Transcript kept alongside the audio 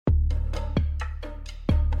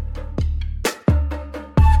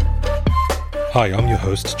Hi, I'm your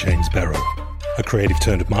host, James Barrow, a creative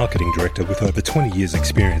turned marketing director with over 20 years'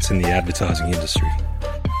 experience in the advertising industry.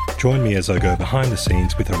 Join me as I go behind the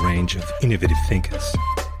scenes with a range of innovative thinkers.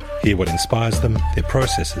 Hear what inspires them, their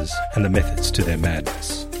processes, and the methods to their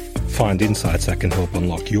madness. Find insights that can help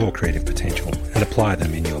unlock your creative potential and apply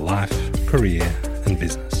them in your life, career, and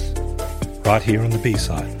business. Right here on the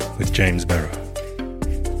B-Side with James Barrow.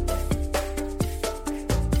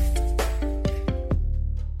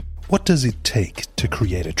 What does it take to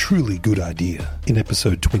create a truly good idea? In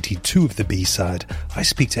episode 22 of the B-Side, I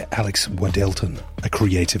speak to Alex Wadelton, a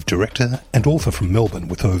creative director and author from Melbourne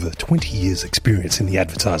with over 20 years' experience in the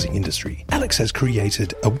advertising industry. Alex has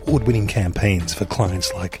created award-winning campaigns for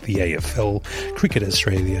clients like the AFL, Cricket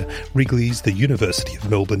Australia, Wrigley's, the University of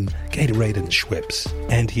Melbourne, Gatorade and Schweppes.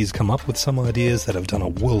 And he's come up with some ideas that have done a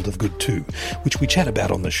world of good too, which we chat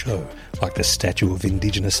about on the show, like the statue of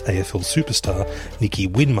Indigenous AFL superstar Nikki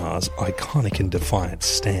Winmar's iconic and defiant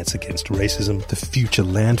stance against racism, the future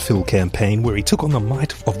landfill campaign where he took on the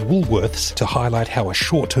might of Woolworths to highlight how a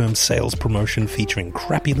short-term sales promotion featuring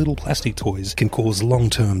crappy little plastic toys can cause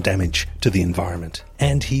long-term damage to the environment.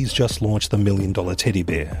 And he's just launched the $1 Million Teddy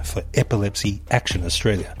Bear for Epilepsy Action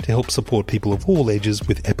Australia to help support people of all ages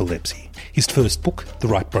with epilepsy. His first book, The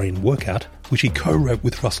Right Brain Workout, which he co-wrote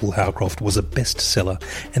with Russell Howcroft, was a bestseller,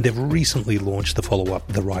 and they've recently launched the follow-up,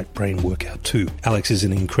 The Right Brain Workout 2. Alex is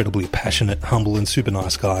an incredibly passionate, humble and super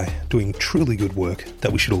nice guy doing truly good work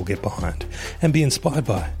that we should all get behind and be inspired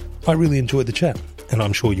by. I really enjoyed the chat, and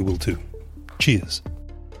I'm sure you will too. Cheers.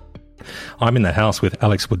 I'm in the house with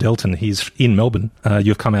Alex Wadelton. He's in Melbourne.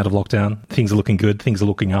 You've come out of lockdown. Things are looking good. Things are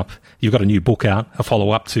looking up. You've got a new book out, a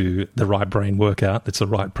follow-up to The Right Brain Workout. It's The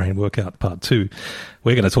Right Brain Workout Part 2.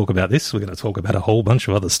 We're going to talk about this. We're going to talk about a whole bunch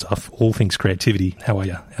of other stuff, all things creativity. How are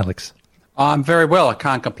you, Alex? I'm very well. I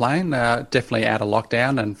can't complain. Definitely out of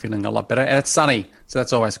lockdown and feeling a lot better. And it's sunny, so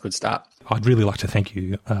that's always a good start. I'd really like to thank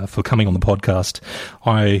you for coming on the podcast.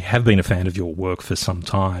 I have been a fan of your work for some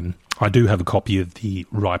time. I do have a copy of the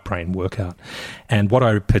Right Brain Workout. And what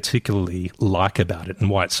I particularly like about it and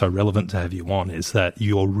why it's so relevant to have you on is that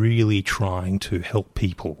you're really trying to help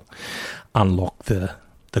people unlock the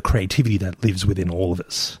creativity that lives within all of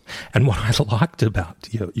us. And what I liked about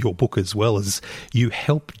your book as well is you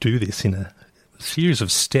help do this in a series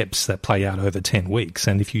of steps that play out over 10 weeks.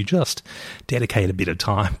 And if you just dedicate a bit of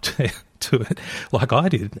time to it, like I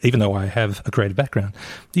did, even though I have a creative background,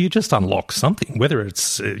 you just unlock something, whether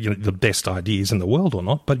it's the best ideas in the world or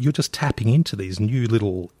not, but you're just tapping into these new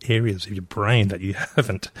little areas of your brain that you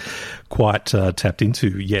haven't quite tapped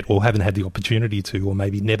into yet or haven't had the opportunity to or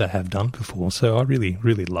maybe never have done before. So I really,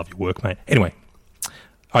 really love your work, mate. Anyway,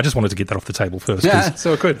 I just wanted to get that off the table first. Yeah,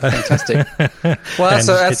 so good. Fantastic. Well, that's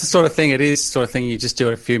the sort of thing it is, sort of thing you just do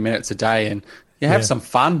it a few minutes a day and you have some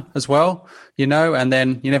fun as well, and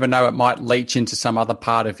then you never know, it might leach into some other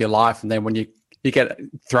part of your life. And then when you get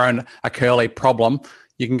thrown a curly problem,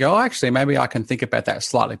 you can go, actually, maybe I can think about that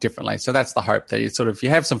slightly differently. So that's the hope, that you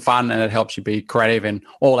have some fun and it helps you be creative in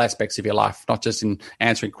all aspects of your life, not just in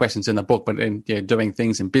answering questions in the book, but in doing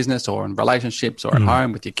things in business or in relationships or at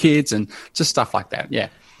home with your kids and just stuff like that. Yeah.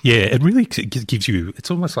 Yeah, it really gives you, it's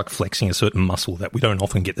almost like flexing a certain muscle that we don't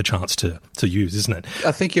often get the chance to use, isn't it?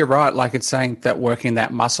 I think you're right. Like it's saying that working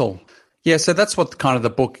that muscle. Yeah, so that's what kind of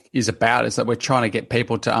the book is about, is that we're trying to get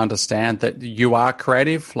people to understand that you are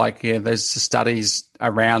creative. Like, there's studies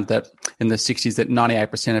around that in the 60s that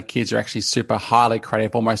 98% of kids are actually super highly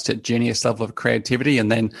creative, almost at genius level of creativity.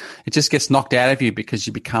 And then it just gets knocked out of you because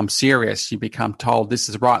you become serious. You become told this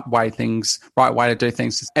is the right way to do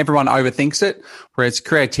things. Everyone overthinks it, whereas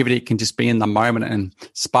creativity can just be in the moment and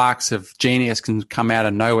sparks of genius can come out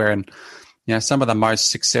of nowhere. And some of the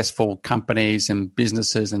most successful companies and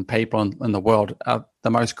businesses and people in the world are the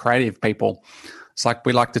most creative people. It's like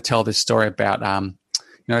we like to tell this story about,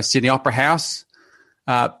 Sydney Opera House.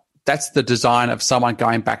 That's the design of someone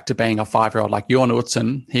going back to being a 5-year-old, like Jorn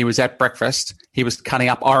Utzon. He was at breakfast. He was cutting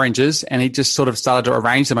up oranges and he just sort of started to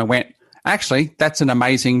arrange them and went, actually, that's an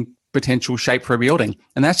amazing potential shape for a building.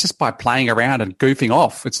 And that's just by playing around and goofing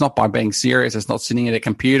off. It's not by being serious. It's not sitting at a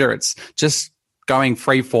computer. It's just going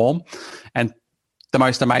free form. And the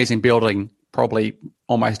most amazing building probably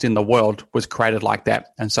almost in the world was created like that.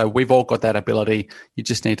 And so we've all got that ability. You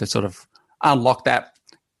just need to sort of unlock that,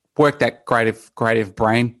 work that creative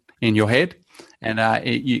brain in your head, and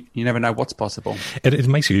you never know what's possible. It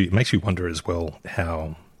makes you wonder as well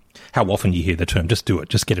how often you hear the term, just do it,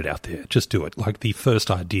 just get it out there, just do it. Like the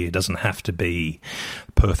first idea doesn't have to be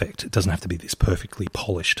perfect. It doesn't have to be this perfectly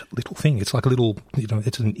polished little thing. It's like a little,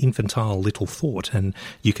 it's an infantile little thought, and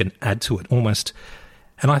you can add to it almost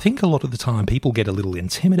And I think a lot of the time people get a little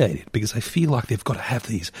intimidated because they feel like they've got to have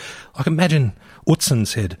these. Like imagine Utzon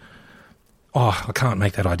said, oh, I can't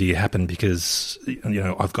make that idea happen because,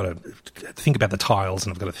 I've got to think about the tiles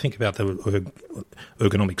and I've got to think about the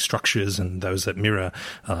ergonomic structures and those that mirror,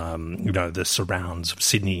 the surrounds of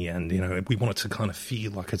Sydney. And, we want it to kind of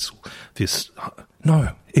feel like it's this. No,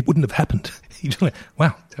 it wouldn't have happened.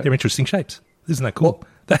 Wow, they're interesting shapes. Isn't that cool?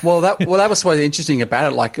 Well, that was what's interesting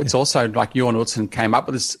about it. Like, it's also like you and Utzon came up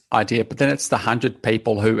with this idea, but then it's the 100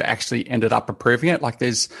 people who actually ended up approving it. Like,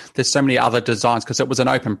 there's so many other designs because it was an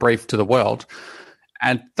open brief to the world,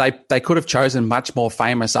 and they could have chosen much more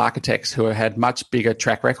famous architects who had much bigger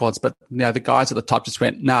track records. But the guys at the top just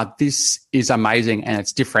went, "No, this is amazing and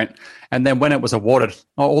it's different." And then when it was awarded,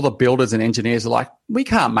 all the builders and engineers are like, "We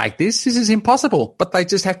can't make this. This is impossible." But they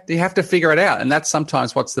just have to figure it out. And that's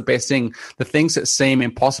sometimes what's the best thing. The things that seem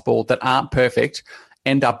impossible, that aren't perfect,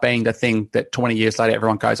 end up being the thing that 20 years later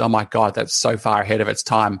everyone goes, "Oh my God, that's so far ahead of its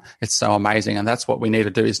time. It's so amazing." And that's what we need to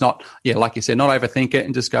do, is not, like you said, not overthink it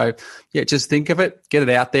and just go, just think of it, get it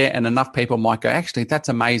out there, and enough people might go, "Actually, that's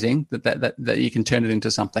amazing that you can turn it into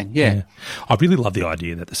something." Yeah. I really love the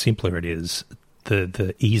idea that the simpler it is,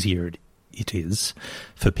 the easier it is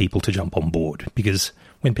for people to jump on board, because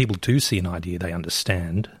when people do see an idea they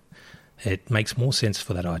understand, it makes more sense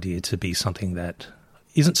for that idea to be something that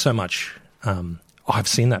isn't so much I've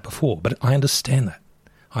seen that before, but I understand that.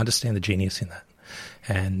 I understand the genius in that.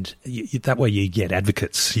 And that way you get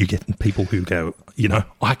advocates, you get people who go,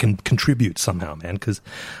 I can contribute somehow, man. Because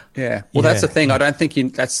that's the thing. I don't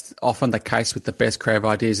think that's often the case with the best creative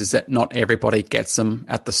ideas, is that not everybody gets them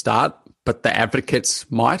at the start, but the advocates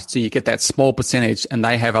might. So you get that small percentage, and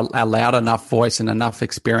they have a loud enough voice and enough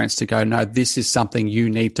experience to go, "No, this is something you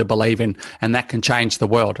need to believe in, and that can change the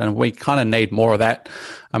world." And we kind of need more of that.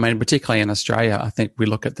 I mean, particularly in Australia, I think we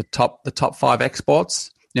look at the top 5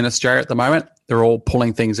 exports in Australia at the moment. They're all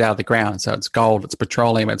pulling things out of the ground. So it's gold, it's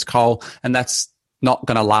petroleum, it's coal, and that's not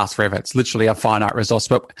going to last forever. It's literally a finite resource.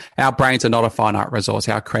 But our brains are not a finite resource,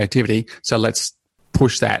 our creativity. So let's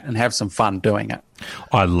push that and have some fun doing it.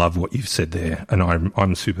 I love what you've said there, and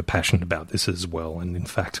I'm super passionate about this as well. And in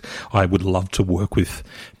fact, I would love to work with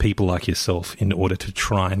people like yourself in order to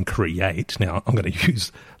try and create. Now, I'm going to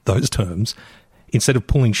use those terms. Instead of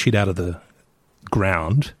pulling shit out of the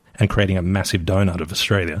ground and creating a massive donut of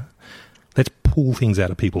Australia, let's pull things out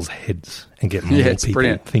of people's heads and get more people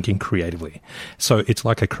brilliant. Thinking creatively. So it's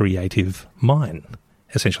like a creative mine,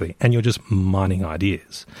 essentially, and you're just mining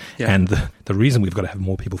ideas. Yeah. And the reason we've got to have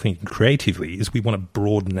more people thinking creatively is we want to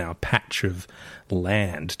broaden our patch of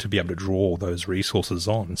land to be able to draw those resources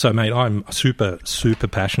on. So, mate, I'm super, super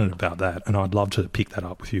passionate about that, and I'd love to pick that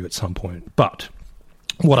up with you at some point. But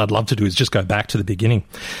what I'd love to do is just go back to the beginning.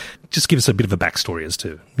 Just give us a bit of a backstory as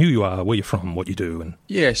to who you are, where you're from, what you do. And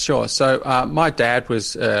yeah, sure. So my dad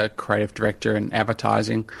was a creative director in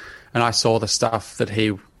advertising, and I saw the stuff that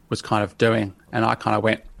he was kind of doing, and I kind of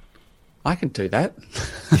went, "I can do that."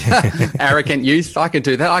 Arrogant youth, I can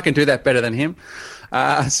do that. I can do that better than him.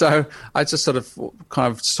 So I just sort of kind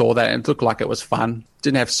of saw that, and it looked like it was fun.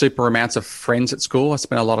 Didn't have super amounts of friends at school. I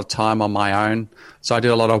spent a lot of time on my own. So I did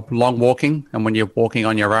a lot of long walking, and when you're walking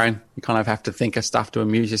on your own, you kind of have to think of stuff to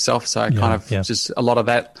amuse yourself. So just a lot of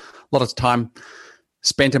that, a lot of time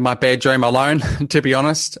spent in my bedroom alone, to be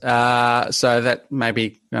honest. So that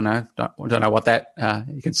maybe, don't know what that,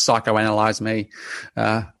 you can psychoanalyze me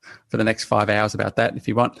for the next 5 hours about that if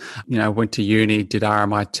you want. Went to uni, did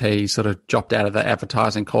RMIT, sort of dropped out of the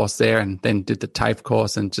advertising course there, and then did the TAFE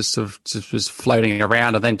course, and just was floating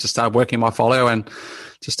around, and then just started working my folio and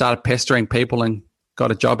just started pestering people, and got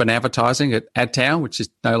a job in advertising at AdTown, which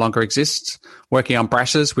no longer exists, working on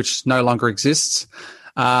brushes, which no longer exists.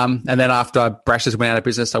 And then after brushes went out of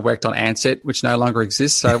business, I worked on Ansett, which no longer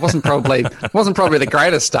exists. So it wasn't probably the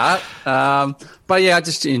greatest start. But yeah, I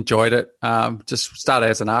just enjoyed it. Just started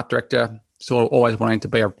as an art director, sort of always wanting to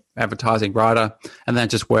be an advertising writer, and then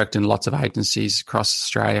just worked in lots of agencies across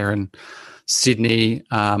Australia and Sydney.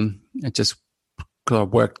 And just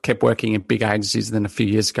kept working in big agencies. And then a few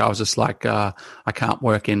years ago, I was just like, I can't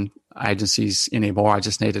work in agencies anymore. I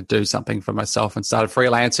just need to do something for myself, and started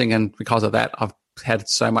freelancing. And because of that, I've had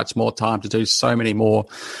so much more time to do so many more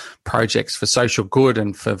projects for social good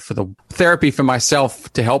and for the therapy for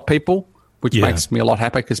myself to help people, which makes me a lot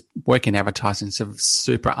happier, because working in advertising is a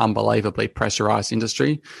super unbelievably pressurized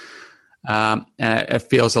industry. And it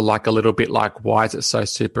feels like a little bit like, why is it so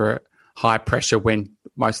super high pressure when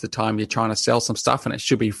most of the time you're trying to sell some stuff and it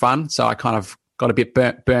should be fun? So I kind of got a bit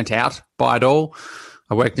burnt out by it all.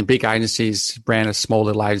 I worked in big agencies, ran a small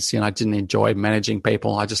little agency, and I didn't enjoy managing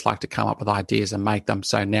people. I just like to come up with ideas and make them.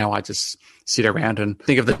 So now I just sit around and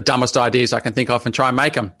think of the dumbest ideas I can think of and try and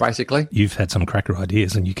make them, basically. You've had some cracker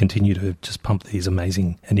ideas and you continue to just pump these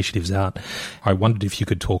amazing initiatives out. I wondered if you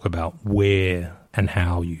could talk about where and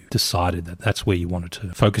how you decided that that's where you wanted to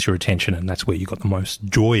focus your attention and that's where you got the most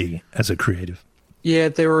joy as a creative. Yeah,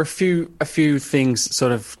 there were a few things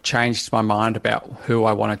sort of changed my mind about who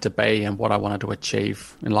I wanted to be and what I wanted to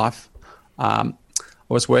achieve in life. I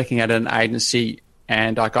was working at an agency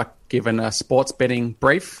and I got given a sports betting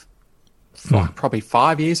brief probably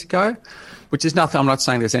 5 years ago, which is nothing. I'm not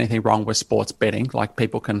saying there's anything wrong with sports betting. Like,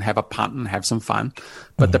 people can have a punt and have some fun.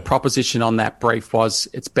 But the proposition on that brief was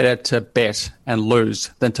it's better to bet and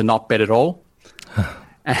lose than to not bet at all.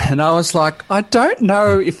 And I was like, I don't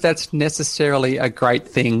know if that's necessarily a great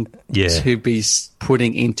thing to be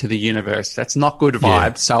putting into the universe. That's not good vibes.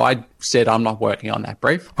 Yeah. So I said, I'm not working on that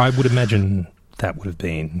brief. I would imagine that would have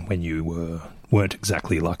been when you weren't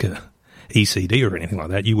exactly like a ECD or anything like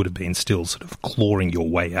that. You would have been still sort of clawing your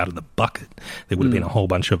way out of the bucket. There would have been a whole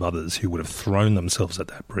bunch of others who would have thrown themselves at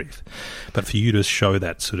that brief. But for you to show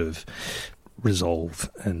that sort of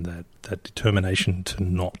resolve and that determination to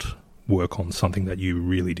not work on something that you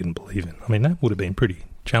really didn't believe in, I mean, that would have been pretty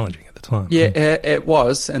challenging at the time. Yeah, it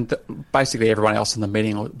was. And basically everyone else in the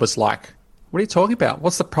meeting was like, what are you talking about?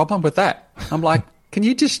 What's the problem with that? I'm like, can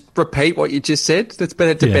you just repeat what you just said? It's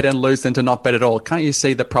better to bet and lose than to not bet at all. Can't you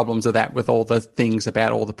see the problems of that with all the things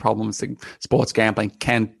about all the problems that sports gambling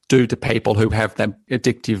can do to people who have that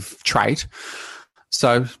addictive trait?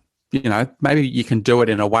 So, maybe you can do it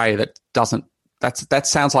in a way that doesn't, that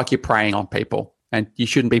sounds like you're preying on people, and you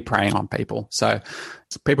shouldn't be preying on people. So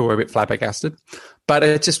people were a bit flabbergasted, but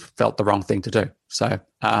it just felt the wrong thing to do. So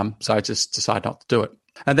I just decided not to do it.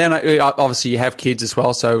 And then obviously you have kids as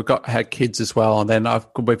well. So had kids as well. And then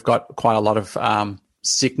we've got quite a lot of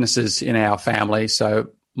sicknesses in our family. So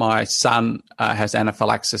my son has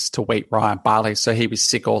anaphylaxis to wheat, rye, and barley. So he was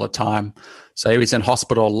sick all the time. So he was in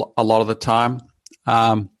hospital a lot of the time.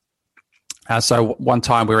 So one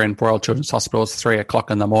time we were in Royal Children's Hospital. It was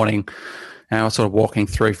 3:00 in the morning. And I was sort of walking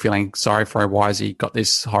through feeling sorry for him. Why has he got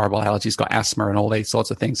this horrible allergy? He's got asthma and all these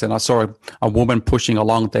sorts of things. And I saw a woman pushing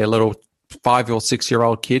along their little 5 or 6 year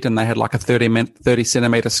old kid, and they had like a 30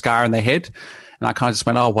 centimeter scar in their head. And I kind of just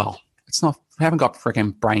went, oh, well, we haven't got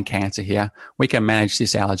freaking brain cancer here. We can manage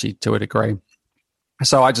this allergy to a degree.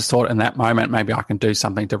 So I just thought in that moment, maybe I can do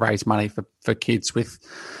something to raise money for kids with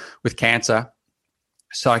cancer.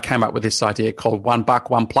 So I came up with this idea called $1,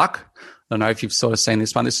 $1 pluck. I don't know if you've sort of seen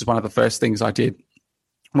this one. This is one of the first things I did,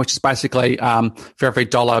 which is basically for every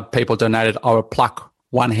 $1 people donated, I would pluck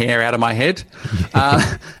one hair out of my head.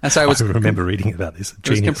 And so it was, I remember reading about this.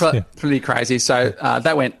 Genius. It was completely crazy. So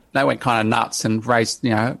that went kind of nuts and raised,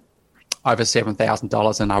 over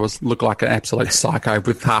 $7,000, and I looked like an absolute psycho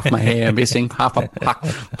with half my hair missing,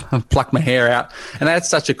 pluck my hair out. And that's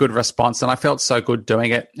such a good response, and I felt so good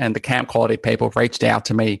doing it. And the Camp Quality people reached out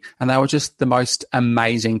to me, and they were just the most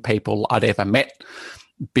amazing people I'd ever met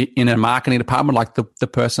in a marketing department. Like the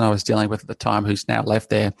person I was dealing with at the time, who's now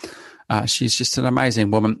left there, she's just an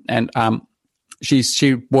amazing woman. And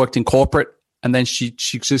she worked in corporate, and then she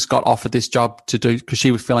just got offered this job to do, because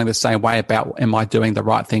she was feeling the same way about, am I doing the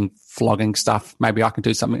right thing, flogging stuff? Maybe I can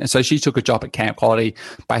do something. And so she took a job at Camp Quality,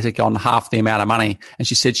 basically on half the amount of money. And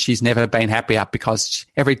she said she's never been happier, because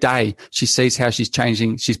every day she sees how she's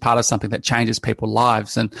changing. She's part of something that changes people's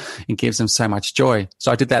lives and gives them so much joy.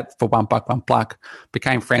 So I did that for $1, $1 pluck,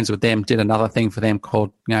 became friends with them, did another thing for them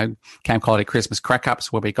called, Camp Quality Christmas Crack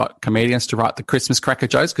Ups, where we got comedians to write the Christmas cracker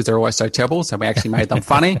jokes, because they're always so terrible. So we actually made them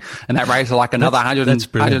funny. And that raised like another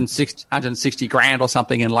 160 grand or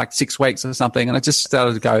something in like 6 weeks or something. And I just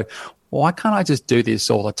started to go, why can't I just do this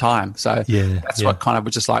all the time? So that's what kind of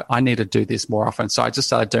was just like, I need to do this more often. So I just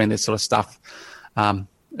started doing this sort of stuff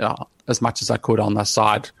as much as I could on the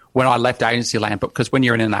side when I left agency land. But because when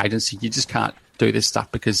you're in an agency, you just can't do this stuff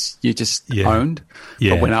because you just owned.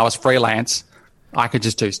 Yeah. But when I was freelance, I could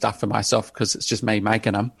just do stuff for myself because it's just me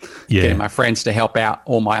making them, getting my friends to help out,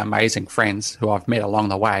 all my amazing friends who I've met along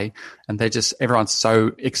the way. And everyone's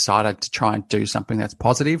so excited to try and do something that's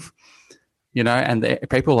positive. And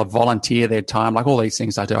people volunteer their time, like all these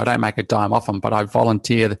things I do. I don't make a dime off them, but I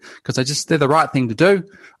volunteer because they're the right thing to do.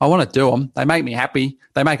 I want to do them. They make me happy.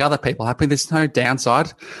 They make other people happy. There's no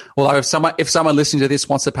downside. Although if someone listening to this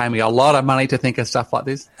wants to pay me a lot of money to think of stuff like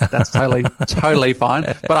this, that's totally fine.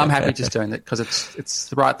 But I'm happy just doing it because it's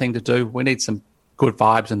the right thing to do. We need some good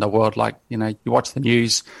vibes in the world. Like, you watch the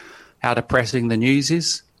news, how depressing the news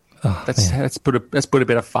is. Let's put a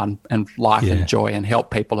bit of fun and life and joy and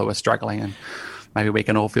help people who are struggling. And maybe we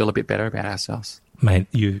can all feel a bit better about ourselves. Mate,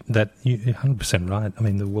 you're 100% right. I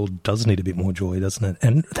mean, the world does need a bit more joy, doesn't it?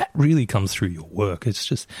 And that really comes through your work. It's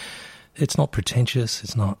just, it's not pretentious.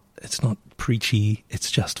 It's not preachy.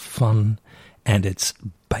 It's just fun, and it's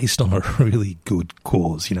based on a really good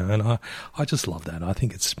cause, you know. And I just love that. I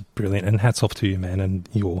think it's brilliant. And hats off to you, man, and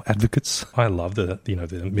your advocates. I love the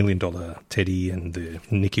 $1 million teddy and the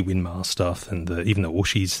Nicky Winmar stuff, and even the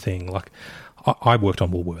Ooshies thing. Like, I worked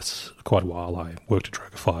on Woolworths quite a while. I worked at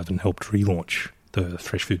Droga 5 and helped relaunch the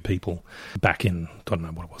Fresh Food People back in, I don't know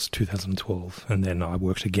what it was, 2012. And then I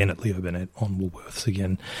worked again at Leo Burnett on Woolworths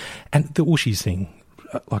again. And the Ooshies thing,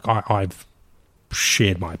 like I've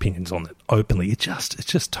shared my opinions on it openly. It's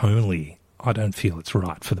just tonally, I don't feel it's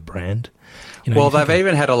right for the brand. You know, well, they've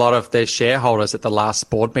even had a lot of their shareholders at the last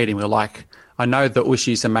board meeting were like, I know the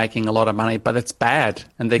Ooshies are making a lot of money, but it's bad,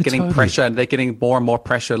 and they're getting pressure, and they're getting more and more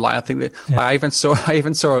pressure. Like I think that I even saw,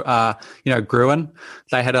 Gruen.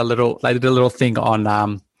 They did a little thing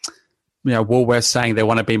on, Woolworths saying they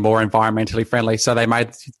want to be more environmentally friendly. So they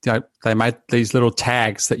made these little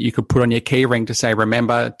tags that you could put on your key ring to say,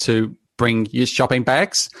 remember to bring your shopping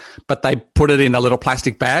bags, but they put it in a little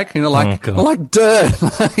plastic bag, and they're like, duh.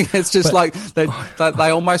 It's just they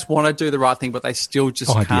almost want to do the right thing, but they still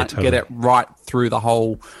just can't get it right through the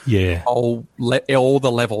all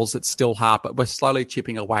the levels. It's still hard, but we're slowly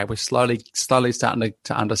chipping away. We're slowly starting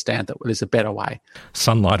to understand that there's a better way.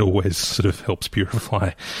 Sunlight always sort of helps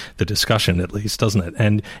purify the discussion, at least, doesn't it?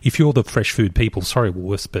 And if you're the Fresh Food People, sorry,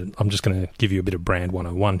 Woolworths, but I'm just going to give you a bit of brand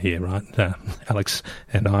 101 here, right? Alex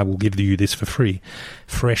and I will give you this for free.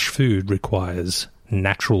 Fresh food requires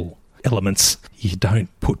natural elements. You don't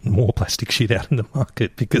put more plastic shit out in the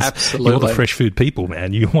market because you're the Fresh Food People,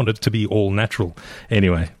 man. You want it to be all natural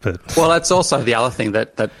anyway. But well, that's also the other thing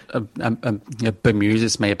that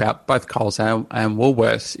bemuses me about both Coles and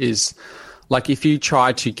Woolworths is, like, if you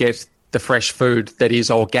try to get the fresh food that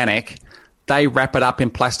is organic, they wrap it up in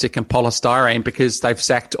plastic and polystyrene because they've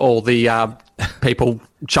sacked all the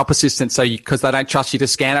shop assistants, because they don't trust you to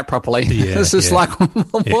scan it properly. It's just like,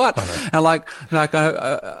 what? And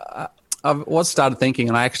I started thinking,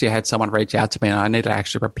 and I actually had someone reach out to me, and I need to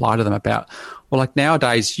actually reply to them about, well, like,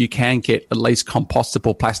 nowadays you can get at least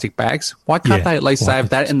compostable plastic bags. Why can't they at least have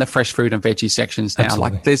that in the fresh fruit and veggie sections now?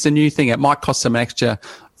 Absolutely. Like, there's a new thing. It might cost them an extra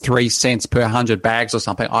 3 cents per 100 bags or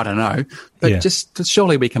something. I don't know. But just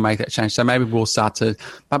surely we can make that change. So maybe we'll start to,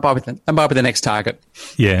 that might be the next target.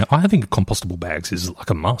 Yeah, I think compostable bags is like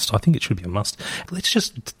a must. I think it should be a must. Let's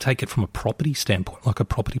just take it from a property standpoint, like a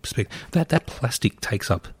property perspective. That plastic takes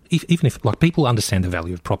up, even if, like, people understand the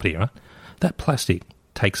value of property, right? That plastic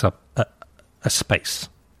takes up a space,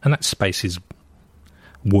 and that space is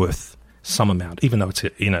worth some amount, even though it's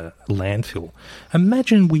in a landfill.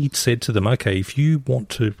 Imagine we'd said to them, okay, if you want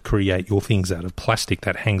to create your things out of plastic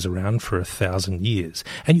that hangs around for 1,000 years,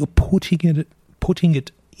 and you're putting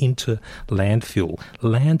it into landfill,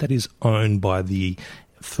 land that is owned by the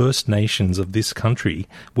First Nations of this country,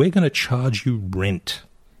 we're going to charge you rent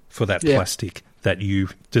for that plastic that you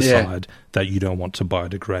decide that you don't want to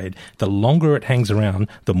biodegrade. The longer it hangs around,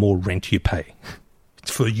 the more rent you pay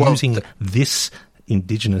for using this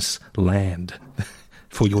Indigenous land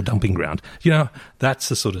for your dumping ground. You know, that's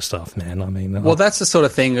the sort of stuff, man. I mean, that's the sort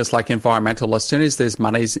of thing that's like environmental. As soon as there's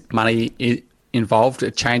money involved,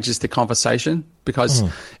 it changes the conversation, because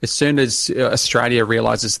as soon as Australia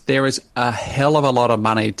realises there is a hell of a lot of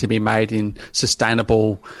money to be made in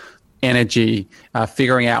sustainable energy,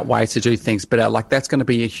 figuring out ways to do things better, like, that's going to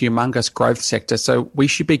be a humongous growth sector. So we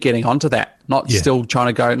should be getting onto that, not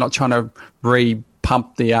trying to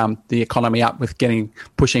pump the economy up with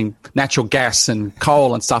pushing natural gas and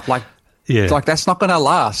coal and stuff like that's not going to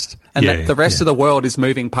last. And the rest of the world is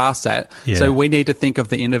moving past that. Yeah. So we need to think of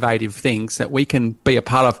the innovative things that we can be a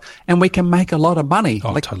part of, and we can make a lot of money.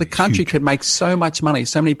 Totally. The country could make so much money.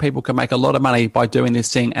 So many people can make a lot of money by doing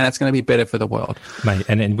this thing, and it's going to be better for the world. Mate,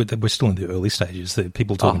 and we're still in the early stages.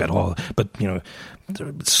 People talking about, but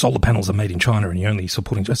solar panels are made in China and you're only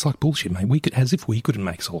supporting. It's like bullshit, mate. As if we couldn't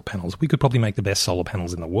make solar panels. We could probably make the best solar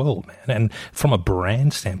panels in the world, man. And from a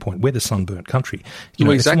brand standpoint, we're the sunburnt country.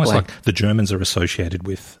 It's almost like the Germans are associated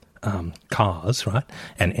with cars, right,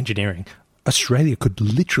 and engineering. The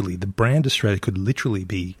brand Australia could literally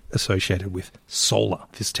be associated with solar.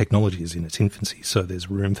 This technology is in its infancy, so there's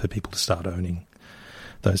room for people to start owning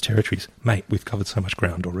those territories. Mate, we've covered so much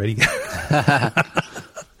ground already.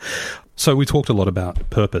 So we talked a lot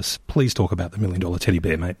about purpose. Please talk about the $1 million teddy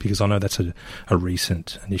bear, mate, because I know that's a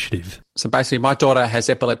recent initiative. So basically, my daughter has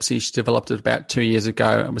epilepsy. She developed it about 2 years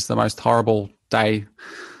ago. It was the most horrible day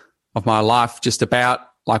of my life, just about.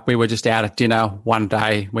 Like we were just out at dinner one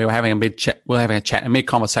day. We were having a mid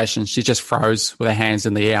conversation. She just froze with her hands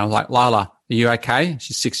in the air. I was like, Lila, are you okay?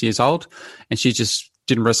 She's 6 years old. And she just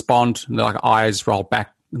didn't respond. Like eyes rolled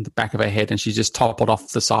back in the back of her head, and she just toppled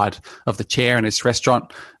off the side of the chair in this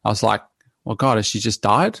restaurant. I was like, well, God, has she just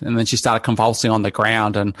died? And then she started convulsing on the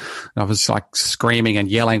ground, and I was like screaming and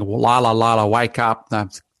yelling, Lila, wake up.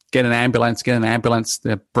 Get an ambulance.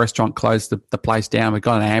 The restaurant closed the place down. We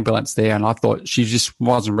got an ambulance there, and I thought she just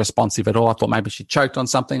wasn't responsive at all. I thought maybe she choked on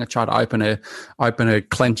something. I tried to open her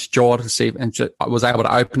clenched jaw to see, and I was able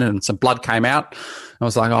to open it, and some blood came out. I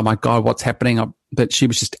was like, oh my God, what's happening? But she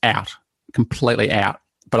was just out, completely out.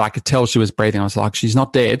 But I could tell she was breathing. I was like, she's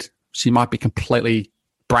not dead. She might be completely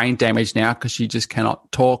brain damaged now because she just cannot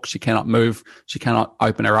talk. She cannot move. She cannot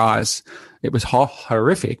open her eyes. It was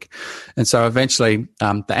horrific. And so eventually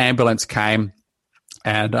the ambulance came,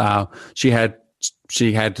 and she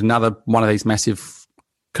had another one of these massive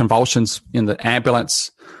convulsions in the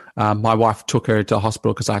ambulance. My wife took her to the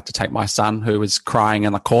hospital because I had to take my son, who was crying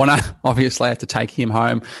in the corner. Obviously, I had to take him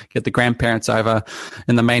home, get the grandparents over.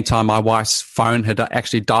 In the meantime, my wife's phone had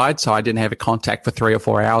actually died, so I didn't have a contact for 3 or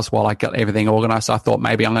 4 hours while I got everything organized. So I thought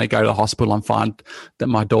maybe I'm going to go to the hospital and find that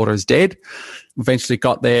my daughter is dead. Eventually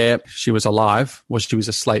got there. She was alive. Well, she was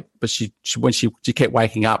asleep, but when she kept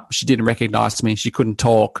waking up, she didn't recognize me. She couldn't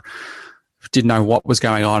talk, didn't know what was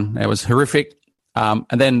going on. It was horrific. And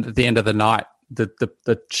then at the end of the night,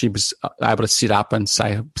 she was able to sit up and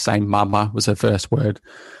say mama was her first word.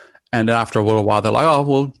 And after a little while, they're like, oh,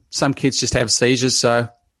 well, some kids just have seizures, so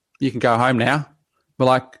you can go home now. We're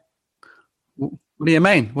like, what do you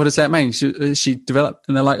mean? What does that mean? She developed,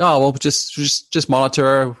 and they're like, oh, well, just monitor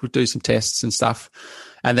her. We'll do some tests and stuff.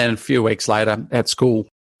 And then a few weeks later at school,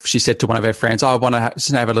 she said to one of her friends, oh, I want to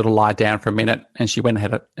just have a little lie down for a minute. And she went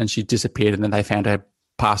ahead and she disappeared, and then they found her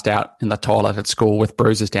passed out in the toilet at school with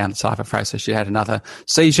bruises down the side of her face. So she had another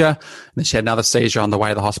seizure, and then she had another seizure on the way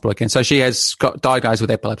to the hospital again. So she has got diagnosed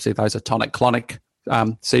with epilepsy. Those are tonic-clonic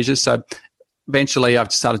seizures. So eventually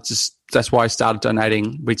that's why I started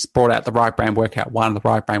donating. We brought out the Right Brain Workout 1, the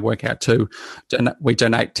Right Brain Workout 2. We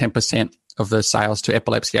donate 10% of the sales to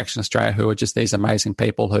Epilepsy Action Australia, who are just these amazing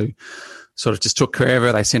people who sort of just took care of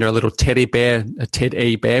her. They sent her a little teddy bear, a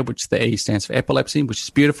TED-E bear, which the E stands for epilepsy, which is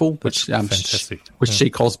beautiful, which she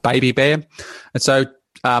calls Baby Bear. And so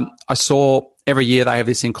I saw every year they have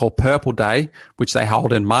this thing called Purple Day, which they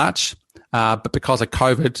hold in March. But because of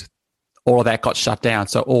COVID, all of that got shut down.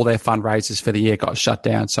 So all their fundraisers for the year got shut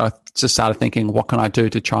down. So I just started thinking, what can I do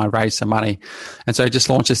to try and raise some money? And so I just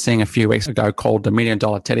launched this thing a few weeks ago called the $1 Million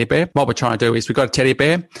Teddy Bear. What we're trying to do is we've got a teddy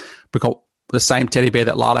bear. We've got the same teddy bear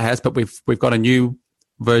that Lila has, but we've got a new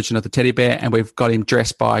version of the teddy bear, and we've got him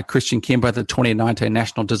dressed by Christian Kimber, the 2019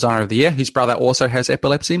 National Designer of the Year. His brother also has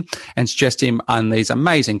epilepsy, and it's dressed him in these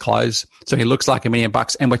amazing clothes. So he looks like $1 million,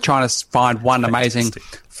 and we're trying to find one amazing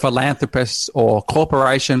philanthropist or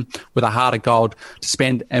corporation with a heart of gold to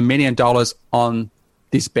spend $1 million on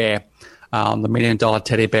this bear. The $1 Million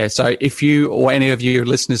Teddy Bear. So if you or any of you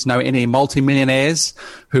listeners know any multimillionaires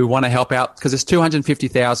who want to help out, because there's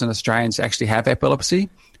 250,000 Australians actually have epilepsy,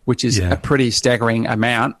 which is a pretty staggering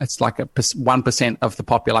amount. It's like 1% of the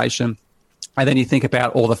population. And then you think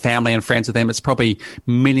about all the family and friends of them. It's probably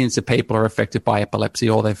millions of people are affected by epilepsy,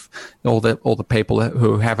 all the people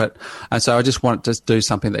who have it. And so I just want to do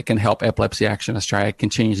something that can help Epilepsy Action Australia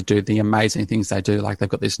continue to do the amazing things they do. Like they've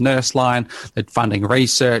got this nurse line, they're funding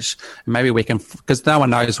research. And maybe we can, because no one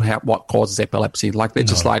knows what causes epilepsy. Like they're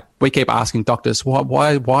just like, we keep asking doctors,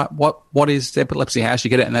 what is epilepsy? How should you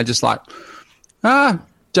get it? And they're just like,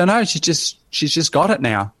 don't know. She's just got it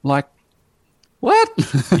now. Like, what?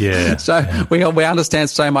 Yeah. So we understand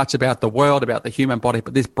so much about the world, about the human body,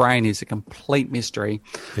 but this brain is a complete mystery.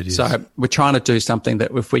 It is. So we're trying to do something that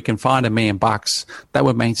if we can find $1 million, that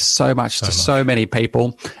would mean so much to so many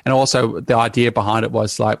people. And also the idea behind it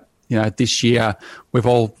was like, this year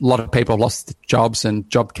a lot of people have lost jobs and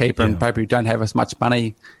JobKeeper and people who don't have as much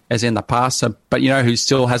money as in the past. So, but who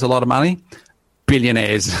still has a lot of money?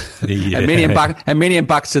 Billionaires. Yeah. $1 million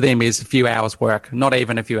to them is a few hours work, not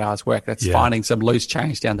even a few hours work. That's finding some loose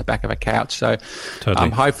change down the back of a couch. So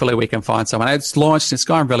hopefully we can find someone. It's launched. It's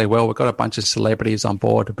going really well. We've got a bunch of celebrities on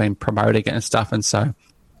board who've been promoting it and stuff. And so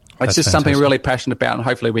it's just something we're really passionate about. And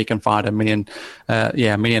hopefully we can find a millionaire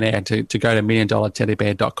to go to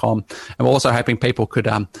 $1million-teddybear.com. And we're also hoping people could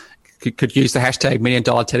use the hashtag $1 Million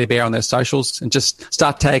Teddy Bear on their socials and just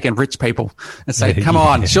start tagging rich people and say, come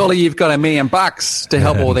on, surely you've got $1 million to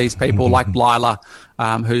help all these people like Lila,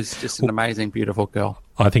 who's just an amazing, beautiful girl.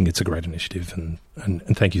 I think it's a great initiative and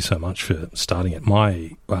thank you so much for starting it.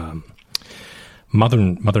 My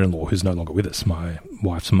mother-in-law, who's no longer with us, my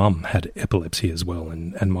wife's mum, had epilepsy as well,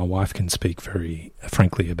 and my wife can speak very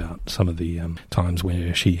frankly about some of the times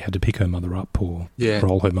where she had to pick her mother up or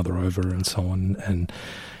roll her mother over and so on. And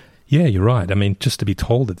yeah, you're right. I mean, just to be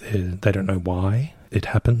told that they don't know why it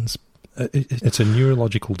happens, it's a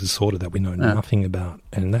neurological disorder that we know nothing about,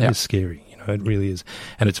 and that is scary. It really is.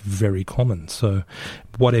 And it's very common. So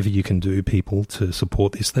whatever you can do, people, to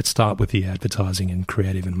support this, let's start with the advertising and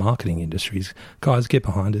creative and marketing industries. Guys, get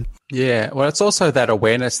behind it. Yeah. Well, it's also that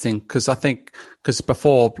awareness thing, because I think,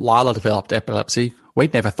 before Lila developed epilepsy,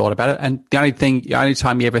 we'd never thought about it. And the only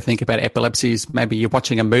time you ever think about epilepsy is maybe you're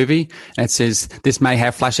watching a movie and it says this may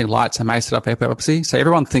have flashing lights and may set up epilepsy. So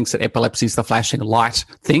everyone thinks that epilepsy is the flashing light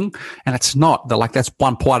thing, and it's not. That's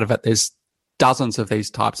one part of it. There's dozens of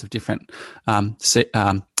these types of different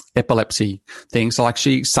epilepsy things. So like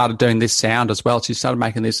she started doing this sound as well. She started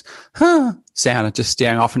making this sound and just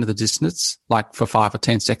staring off into the distance, like for 5 or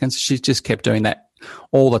 10 seconds. She just kept doing that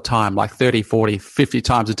all the time, like 30, 40, 50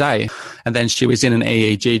 times a day. And then she was in an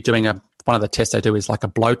EEG doing one of the tests they do is like a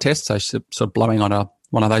blow test. So she's sort of blowing on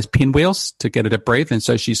one of those pinwheels to get her to breathe. And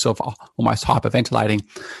so she's sort of almost hyperventilating.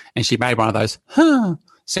 And she made one of those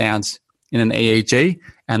sounds in an EEG,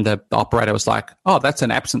 and the operator was like, oh, that's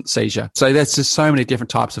an absent seizure. So there's just so many different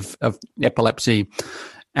types of epilepsy,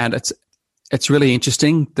 and it's really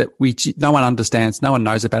interesting that no one understands, no one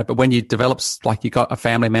knows about it. But when you develop, like you got a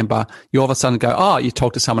family member, you all of a sudden go, oh, you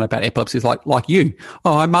talk to someone about epilepsy, it's like you,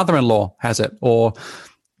 oh, my mother-in-law has it, or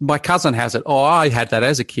my cousin has it, or I had that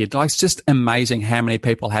as a kid. Like, it's just amazing how many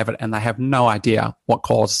people have it, and they have no idea what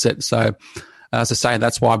causes it. So, as I say,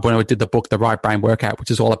 that's why when we did the book, The Right Brain Workout, which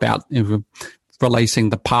is all about releasing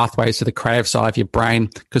the pathways to the creative side of your brain,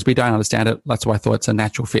 because we don't understand it. That's why I thought it's a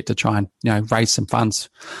natural fit to try and raise some funds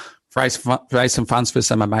for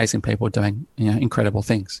some amazing people doing incredible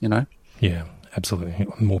things. Yeah, absolutely.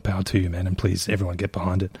 More power to you, man, and please, everyone, get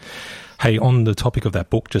behind it. Hey, on the topic of that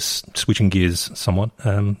book, just switching gears somewhat,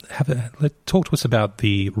 talk to us about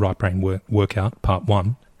the Right Brain Workout Part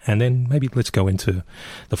 1, and then maybe let's go into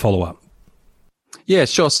the follow-up. Yeah,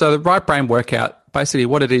 sure. So the Right Brain Workout, basically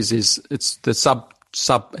what it is it's the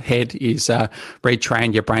subhead is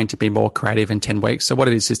retrain your brain to be more creative in 10 weeks. So what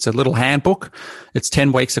it is, it's a little handbook. It's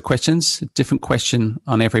 10 weeks of questions, a different question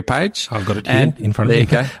on every page. I've got it here in front of me.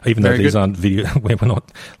 There you go. Even though these aren't video, we're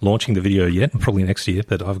not launching the video yet, probably next year,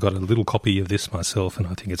 but I've got a little copy of this myself, and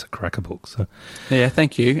I think it's a cracker book. So yeah,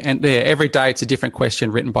 thank you. And every day it's a different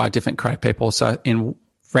question written by different creative people. So in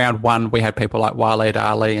round 1, we had people like Waleed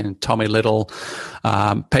Ali and Tommy Little,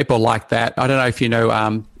 people like that. I don't know if you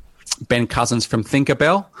know Ben Cousins from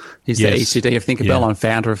Tinkerbell. He's the ECD of Tinkerbell and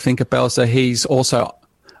founder of Tinkerbell. So he's also,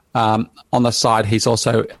 on the side, he's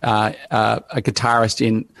also a guitarist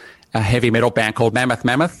in a heavy metal band called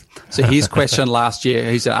Mammoth. So his question last year,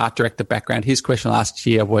 he's an art director background. His question last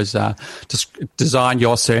year was design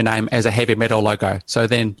your surname as a heavy metal logo. So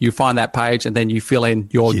then you find that page and then you fill in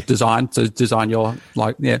your design to design your,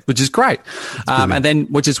 which is great. And then,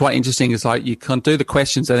 which is quite interesting, is like you can do the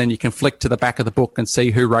questions and then you can flick to the back of the book and see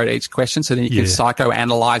who wrote each question. So then you can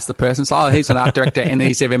psychoanalyze the person. So, he's an art director and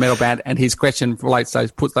he's a heavy metal band, and his question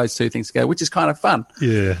puts those two things together, which is kind of fun.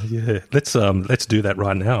 Yeah. Let's do that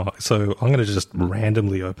right now. So I'm going to just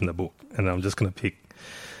randomly open the book, and I'm just going to pick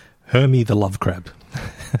Hermie the Love Crab.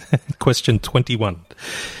 Question 21.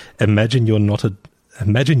 Imagine you're not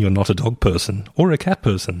a dog person or a cat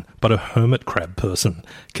person, but a hermit crab person.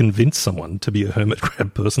 Convince someone to be a hermit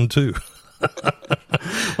crab person too.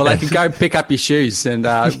 Well, they can go pick up your shoes and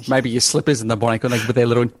maybe your slippers in the morning with their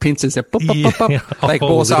little pincers. I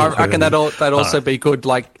reckon that'd also be good.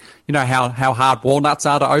 Like, you know how hard walnuts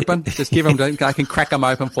are to open? Just give them, I can crack them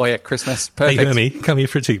open for you at Christmas. Perfect. Hey, Hermie, come here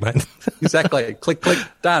for a cheek, mate. Exactly. Click,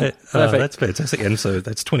 done. Perfect. That's fantastic. And so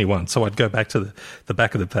that's 21. So I'd go back to the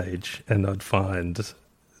back of the page and I'd find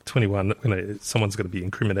 21. Someone's going to be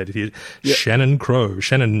incriminated here. Yep. Shannon Crowe.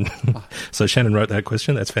 So Shannon wrote that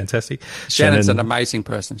question. That's fantastic. Shannon's an amazing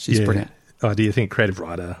person. She's brilliant. Oh, do you think creative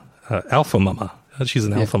writer? Alpha Mama. She's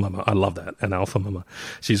an alpha mama. I love that. An alpha mama.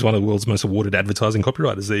 She's one of the world's most awarded advertising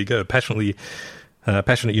copywriters. There you go. Passionate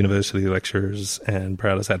university lecturers and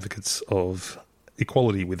proudest advocates of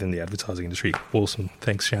equality within the advertising industry. Awesome.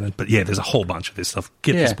 Thanks, Shannon. But yeah, there's a whole bunch of this stuff.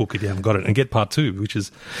 Get this book if you haven't got it, and get part 2, which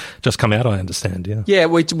has just come out, I understand. Yeah,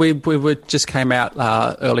 we just came out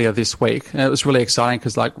earlier this week. And it was really exciting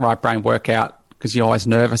because Right Brain Workout because you're always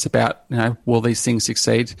nervous about, will these things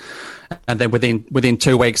succeed? And then within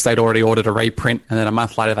 2 weeks, they'd already ordered a reprint. And then a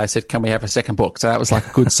month later, they said, can we have a second book? So that was like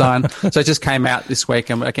a good sign. So it just came out this week.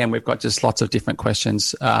 And again, we've got just lots of different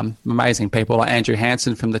questions. Amazing people like Andrew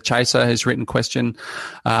Hansen from The Chaser, who's written question,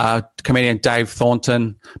 comedian Dave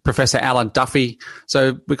Thornton, Professor Alan Duffy.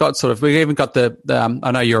 So we've even got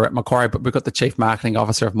I know you're at Macquarie, but we've got the Chief Marketing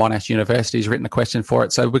Officer of Monash University who's written a question for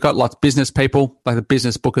it. So we've got lots of business people, like the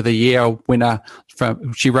Business Book of the Year winner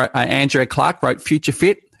Andrea Clark wrote Future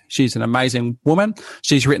Fit. She's an amazing woman.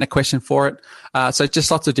 She's written a question for it. So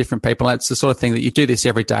just lots of different people. And it's the sort of thing that you do this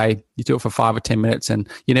every day. You do it for 5 or 10 minutes and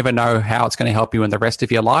you never know how it's going to help you in the rest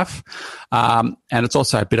of your life. And it's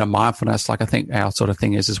also a bit of mindfulness. Like I think our sort of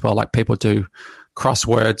thing is as well, like people do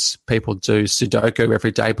crosswords, people do Sudoku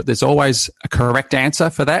every day, but there's always a correct answer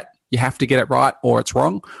for that. You have to get it right or it's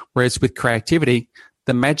wrong. Whereas with creativity,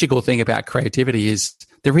 the magical thing about creativity is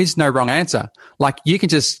there is no wrong answer. Like you can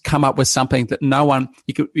just come up with something that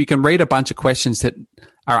you can read a bunch of questions that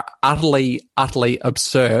are utterly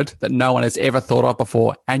absurd that no one has ever thought of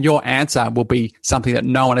before. And your answer will be something that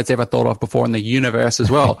no one has ever thought of before in the universe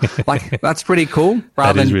as well. Like that's pretty cool.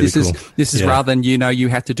 Rather than this is rather than, you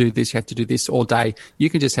have to do this, you have to do this all day.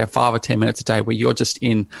 You can just have 5 or 10 minutes a day where you're just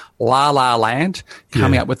in la la land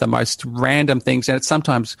coming up with the most random things. And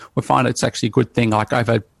sometimes we find it's actually a good thing, like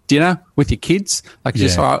over dinner with your kids, like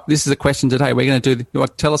just this is a question today. We're going to do.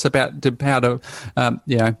 Tell us about how to,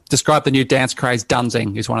 describe the new dance craze.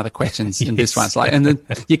 Dunzing is one of the questions in this one. It's like, and then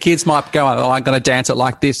your kids might go, "Oh, I'm going to dance it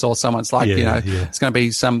like this," or someone's like, it's going to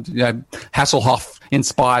be some Hasselhoff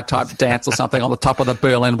inspired type dance or something on the top of the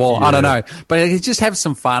Berlin Wall. I don't know, but you just have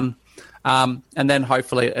some fun. And then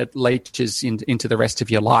hopefully it leaches into the rest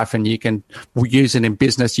of your life, and you can use it in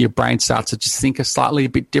business. Your brain starts to just think a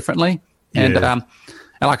bit differently, and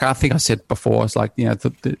like I think I said before, it's like,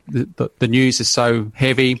 the news is so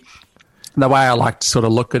heavy. The way I like to sort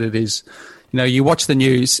of look at it is, you watch the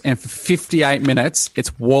news and for 58 minutes,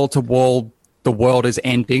 it's wall to wall, the world is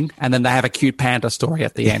ending, and then they have a cute panda story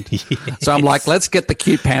at the end. So I'm like, let's get the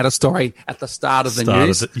cute panda story at the start of the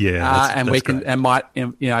news. And we can, and might,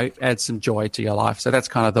 add some joy to your life. So that's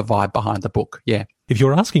kind of the vibe behind the book. Yeah. If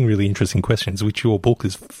you're asking really interesting questions, which your book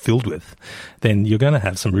is filled with, then you're going to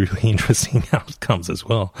have some really interesting outcomes as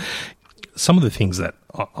well. Some of the things that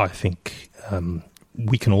I think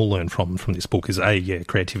we can all learn from this book is,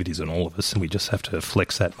 creativity is in all of us, and we just have to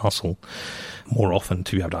flex that muscle more often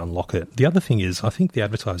to be able to unlock it. The other thing is, I think the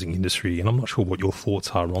advertising industry, and I'm not sure what your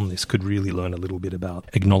thoughts are on this, could really learn a little bit about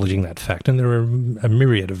acknowledging that fact. And there are a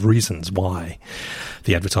myriad of reasons why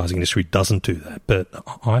the advertising industry doesn't do that. But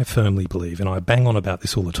I firmly believe, and I bang on about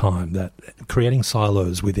this all the time, that creating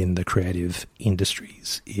silos within the creative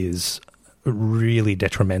industries is really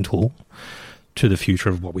detrimental to the future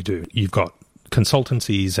of what we do. You've got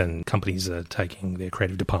consultancies and companies are taking their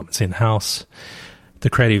creative departments in-house. The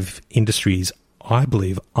creative industries, I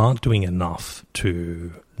believe, aren't doing enough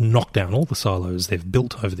to knock down all the silos they've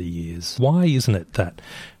built over the years. Why isn't it that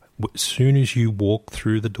as soon as you walk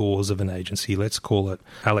through the doors of an agency, let's call it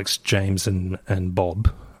Alex, James and Bob,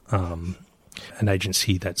 an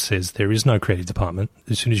agency that says there is no creative department,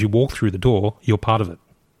 as soon as you walk through the door, you're part of it.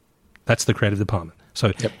 That's the creative department.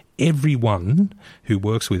 So everyone who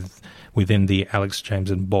works within the Alex, James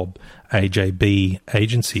and Bob AJB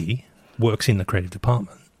agency works in the creative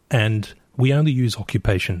department, and we only use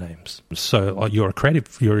occupation names. So you're a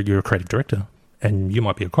creative director, and you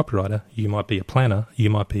might be a copywriter, you might be a planner, you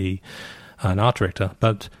might be an art director,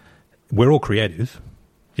 but we're all creative.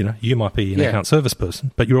 You might be an account service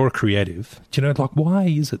person, but you're all creative. Why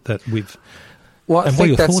is it that we've? Well, I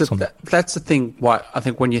think that's the thing. Why I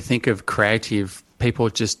think when you think of creative, people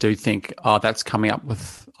just do think, that's coming up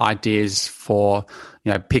with ideas for,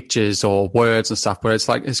 pictures or words and stuff, where it's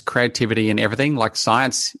like, it's creativity in everything. Like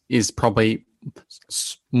science is probably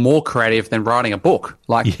more creative than writing a book.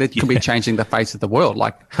 Like that can be changing the face of the world.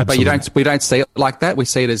 Like, absolutely. But we don't see it like that. We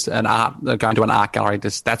see it as an art, going to an art gallery.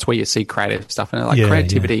 That's where you see creative stuff. And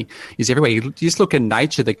creativity is everywhere. You just look at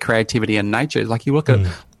nature, the creativity in nature. Like you look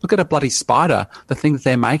at a bloody spider, the thing that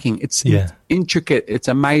they're making. It's intricate. It's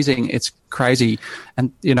amazing. It's crazy.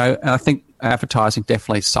 And, and I think advertising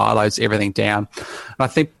definitely silos everything down. I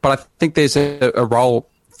think there's a role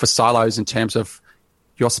for silos in terms of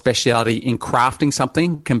your speciality in crafting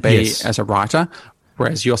something can be as a writer,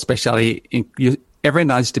 whereas your speciality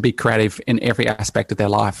everyone needs to be creative in every aspect of their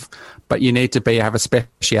life, but you need to have a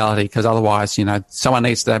speciality, because otherwise, someone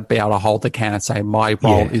needs to be able to hold the can and say, my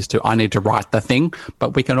role is I need to write the thing.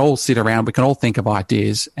 But we can all sit around, we can all think of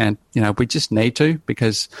ideas, and we just need to,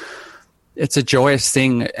 because it's a joyous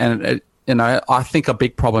thing, and I think a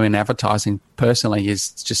big problem in advertising personally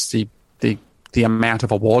is just the amount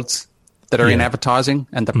of awards that are in advertising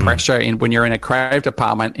and the pressure when you're in a creative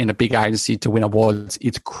department in a big agency to win awards.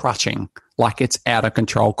 It's crushing, like it's out of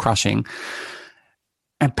control crushing.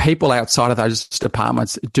 And people outside of those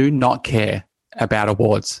departments do not care about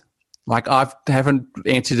awards. Like I haven't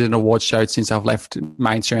entered an awards show since I've left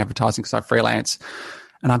mainstream advertising because I freelance,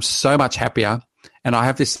 and I'm so much happier. And I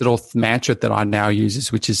have this little mantra that I now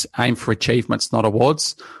use, which is aim for achievements, not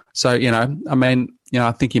awards. So,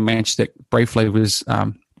 I think you mentioned it briefly was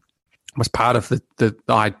part of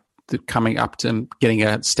the coming up to getting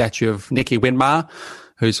a statue of Nicky Winmar,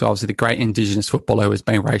 who's obviously the great Indigenous footballer who has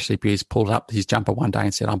been racially abused, pulled up his jumper one day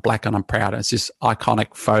and said, "I'm black and I'm proud." And it's this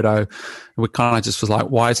iconic photo. We kind of just was like,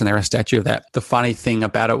 why isn't there a statue of that? The funny thing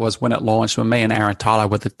about it was when it launched, when me and Aaron Tyler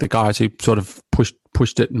were the guys who sort of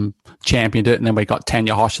pushed it and championed it, and then we got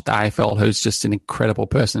Tanya Hosh at the AFL, who's just an incredible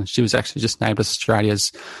person. She was actually just named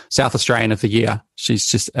Australia's South Australian of the Year. She's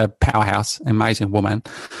just a powerhouse, amazing woman.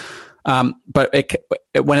 But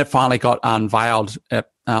when it finally got unveiled at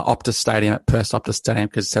Optus Stadium, at Perth Optus Stadium,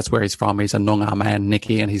 because that's where he's from. He's a Noongar man,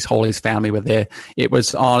 Nicky, and all his family were there. It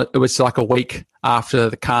was like a week after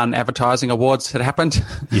the Cannes Advertising Awards had happened.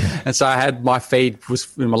 Yeah. And so I had my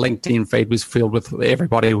LinkedIn feed was filled with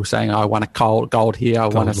everybody who was saying, I won a gold here, I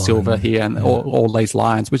won a silver here, and all these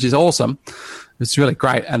lines, which is awesome. It's really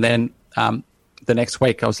great. And then the next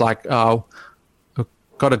week I was like,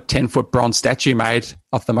 got a 10-foot bronze statue made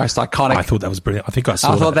of the most iconic. I thought that was brilliant. I think I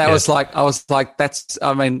saw that. I thought that was like, I was like,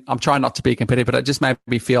 I'm trying not to be competitive, but it just made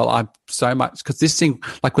me feel I'm so much, because this thing,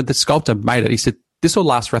 like when the sculptor made it, he said, this will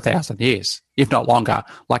last for 1,000 years, if not longer,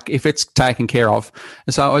 like if it's taken care of.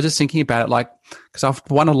 And so I was just thinking about it, like, because I've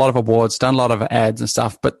won a lot of awards, done a lot of ads and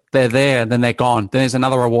stuff, but they're there and then they're gone. Then there's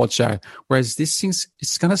another award show. Whereas this thing's,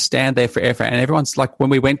 it's going to stand there forever. And everyone's like,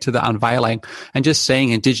 when we went to the unveiling and just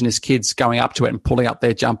seeing Indigenous kids going up to it and pulling up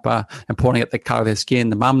their jumper and pointing at the colour of their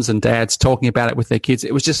skin, the mums and dads talking about it with their kids,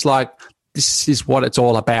 it was just like, this is what it's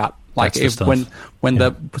all about. Like when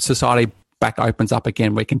the society back opens up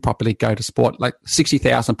again, we can properly go to sport. Like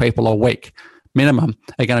 60,000 people a week minimum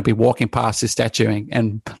are going to be walking past this statue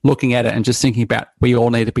and looking at it and just thinking about we all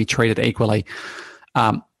need to be treated equally.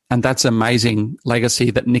 And that's amazing legacy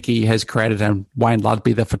that Nicky has created, and Wayne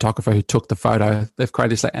Ludby, the photographer who took the photo, they've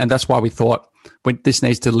created this. And that's why we thought this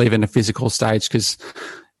needs to live in a physical stage, because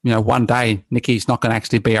one day Nicky's not going to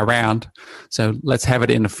actually be around. So let's have it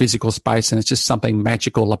in a physical space. And it's just something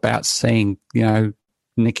magical about seeing,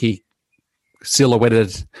 Nicky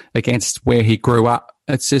silhouetted against where he grew up.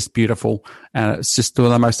 It's just beautiful, and it's just one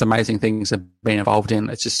of the most amazing things I've been involved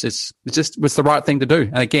in. It just was the right thing to do.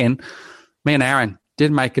 And again, me and Aaron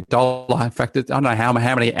did make $1. In fact, I don't know how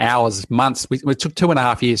many hours, months. We took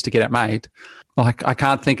 2.5 years to get it made. Like, I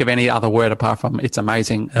can't think of any other word apart from it's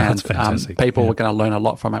amazing. That's fantastic. People were going to learn a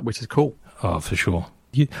lot from it, which is cool. Oh, for sure.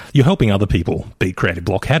 You're helping other people beat creative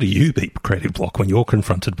block. How do you beat creative block when you're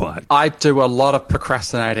confronted by it? I do a lot of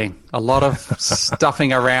procrastinating, a lot of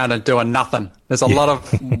stuffing around and doing nothing. There's a lot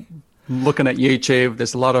of looking at YouTube.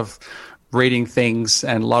 There's a lot of reading things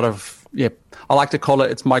and a lot of, I like to call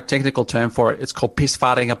it, it's my technical term for it. It's called piss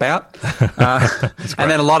farting about.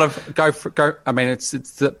 And then a lot of it's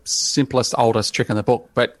the simplest, oldest trick in the book.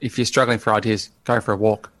 But if you're struggling for ideas, go for a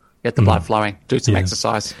walk. Get the blood flowing, do some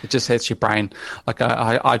exercise. It just hits your brain. Like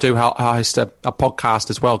I host a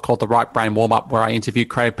podcast as well called The Right Brain Warm Up, where I interview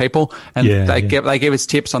creative people, and they give us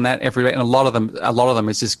tips on that every week. And a lot of them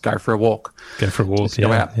is just go for a walk. Go for a walk.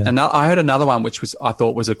 Go out. Yeah. And I heard another one which I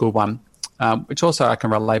thought was a good one, which also I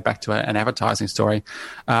can relate back to an advertising story.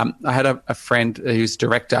 I had a friend who's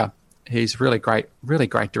director. He's really great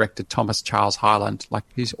director, Thomas Charles Hyland. Like,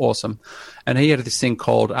 he's awesome, and he had this thing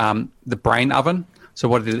called the brain oven. So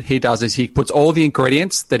what he does is he puts all the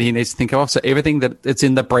ingredients that he needs to think of. So everything that's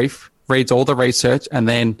in the brief, reads all the research, and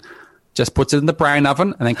then just puts it in the brain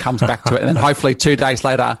oven and then comes back to it. And then hopefully 2 days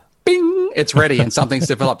later, bing, it's ready and something's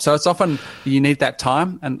developed. So it's often you need that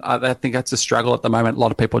time. And I think that's a struggle at the moment. A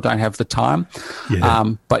lot of people don't have the time.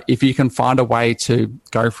 Yeah. But if you can find a way to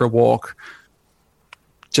go for a walk,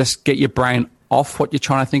 just get your brain off what you're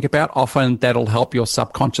trying to think about, often that'll help your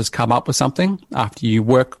subconscious come up with something after you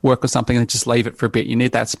work with something, and just leave it for a bit. You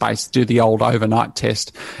need that space to do the old overnight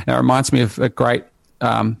test. And it reminds me of a great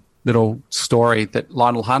little story that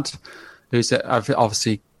Lionel Hunt, who's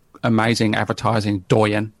obviously amazing advertising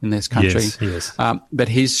doyen in this country. Yes. But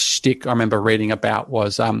his shtick, I remember reading about,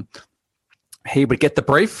 was he would get the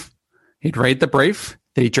brief, he'd read the brief,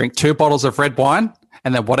 then he'd drink 2 bottles of red wine,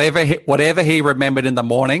 and then whatever he remembered in the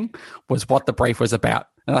morning was what the brief was about.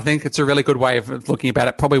 And I think it's a really good way of looking about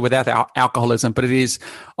it, probably without alcoholism, but it is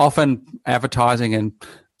often advertising and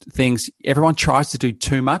things. Everyone tries to do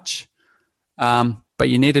too much, but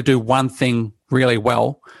you need to do one thing really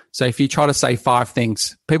well. So if you try to say 5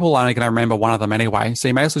 things, people are only going to remember one of them anyway. So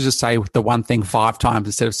you may as well just say the one thing 5 times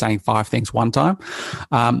instead of saying 5 things one time.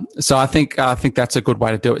 So I think that's a good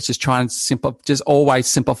way to do it. It's just try and just always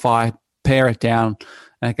simplify, pare it down.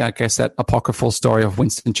 And I guess that apocryphal story of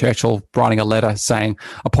Winston Churchill writing a letter saying,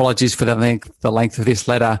 "Apologies for the length of this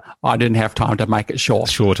letter. I didn't have time to make it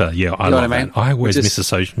shorter." Yeah, I love that. I always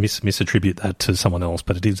misattribute that to someone else,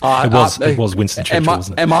 but it was Winston Churchill,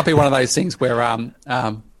 wasn't it? It might be one of those things where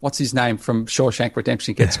what's his name from Shawshank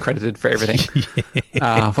Redemption gets credited for everything.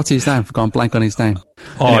 What's his name? I've gone blank on his name.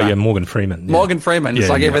 Anyway. Morgan Freeman. Yeah. Morgan Freeman. It's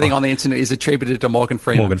everything on the internet is attributed to Morgan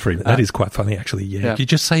Freeman. Morgan Freeman. That is quite funny, actually. Yeah. You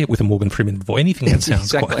just say it with a Morgan Freeman voice. Anything that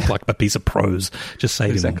sounds quite like a piece of prose, just say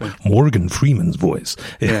it in Morgan Freeman's voice.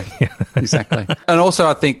 Yeah, exactly. And also,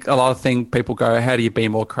 I think a lot of people go, "How do you be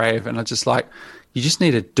more creative?" And I just like, you just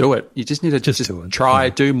need to do it. You just need to just try,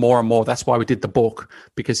 do more and more. That's why we did the book,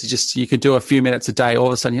 because you can do a few minutes a day. All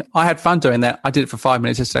of a sudden, I had fun doing that. I did it for 5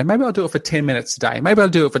 minutes yesterday. Maybe I'll do it for 10 minutes today. Maybe I'll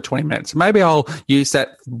do it for 20 minutes. Maybe I'll use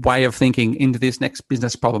that way of thinking into this next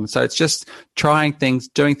business problem. So it's just trying things,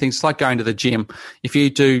 doing things like going to the gym. If you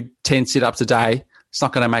do 10 sit-ups a day, it's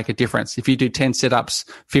not going to make a difference. If you do 10 sit-ups,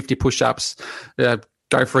 50 push-ups,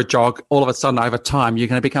 go for a jog, all of a sudden over time, you're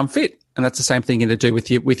going to become fit. And that's the same thing you need to do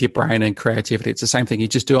with your brain and creativity. It's the same thing. You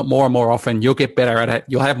just do it more and more often. You'll get better at it.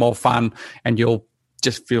 You'll have more fun, and you'll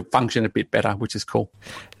just function a bit better, which is cool.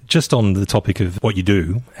 Just on the topic of what you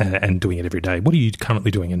do and doing it every day, what are you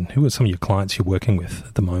currently doing, and who are some of your clients you're working with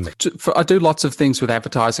at the moment? I do lots of things with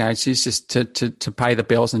advertising agencies just to pay the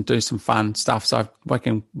bills and do some fun stuff. So I'm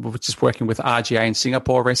working with RGA in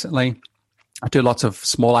Singapore recently. I do lots of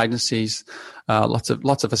small agencies, lots of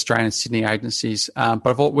Australian Sydney agencies.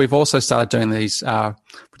 But we've also started doing these, we're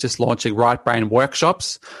just launching right brain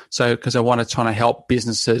workshops. So, because I want to try to help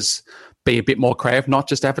businesses be a bit more creative, not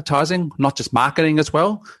just advertising, not just marketing as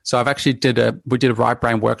well. So I've actually we did a right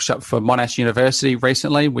brain workshop for Monash University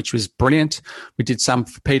recently, which was brilliant. We did some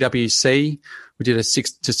for PwC. We did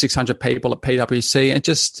 600 people at PwC, and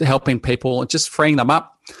just helping people and just freeing them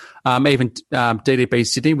up. Even DDB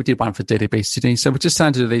Sydney, we did one for DDB Sydney. So we're just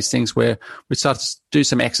starting to do these things where we start to do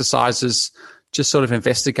some exercises, just sort of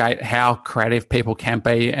investigate how creative people can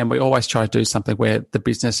be. And we always try to do something where the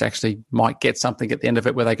business actually might get something at the end of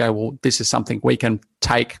it where they go, well, this is something we can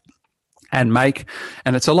take and make.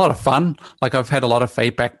 And it's a lot of fun. Like, I've had a lot of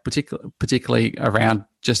feedback, particularly around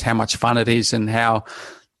just how much fun it is and how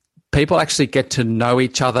people actually get to know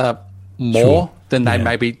each other more than they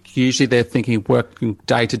maybe usually they're working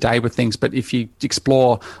day to day with things. But if you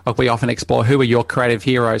explore, like we often explore, who are your creative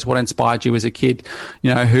heroes? What inspired you as a kid?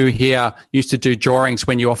 Who here used to do drawings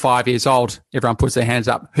when you were 5 years old? Everyone puts their hands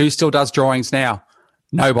up. Who still does drawings now?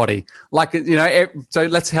 Nobody. So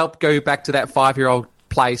let's help go back to that 5-year-old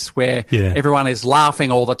place where everyone is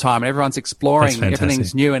laughing all the time and everyone's exploring.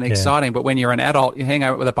 Everything's new and exciting. But when you're an adult, you hang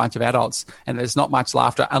out with a bunch of adults and there's not much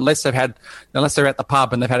laughter unless they're at the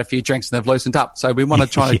pub and they've had a few drinks and they've loosened up. So we want to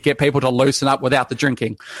try to get people to loosen up without the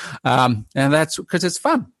drinking. And that's because it's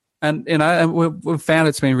fun. And, and we've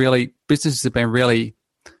found businesses have been really,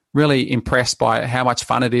 really impressed by how much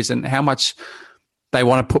fun it is and how much they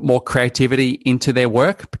want to put more creativity into their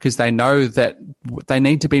work, because they know that they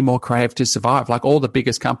need to be more creative to survive. Like, all the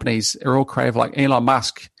biggest companies are all creative. Like Elon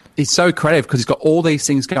Musk, he's so creative because he's got all these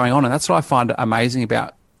things going on. And that's what I find amazing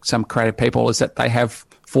about some creative people, is that they have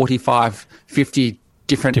 45, 50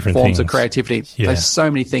 different forms things of creativity. There's so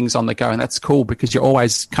many things on the go, and that's cool because you're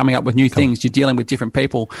always coming up with new things. You're dealing with different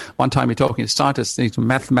people. One time you're talking to scientists, there's a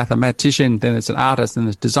mathematician, then there's an artist, then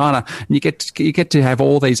there's a designer, and you get to have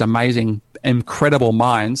all these amazing, incredible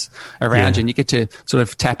minds around you, and you get to sort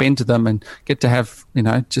of tap into them and get to have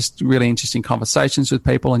just really interesting conversations with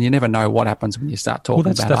people, and you never know what happens when you start talking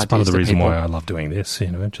about ideas. That's part of the reason why I love doing this.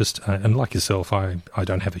 And like yourself, I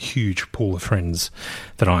don't have a huge pool of friends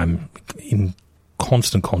that I'm in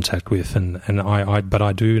constant contact with, but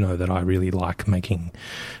I do know that I really like making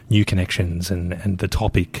new connections, and the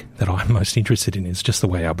topic that I'm most interested in is just the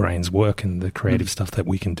way our brains work and the creative stuff that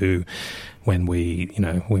we can do when we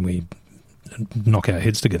knock our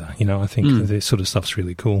heads together. I think this sort of stuff's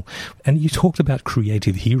really cool. And you talked about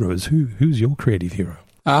creative heroes. Who's your creative hero?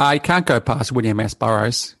 I can't go past William S.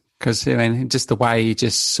 Burroughs, because just the way he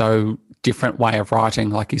just so different way of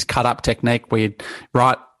writing, like his cut up technique where you'd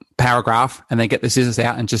write paragraph and then get the scissors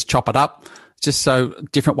out and just chop it up. just so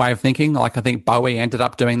different way of thinking. Like I think Bowie ended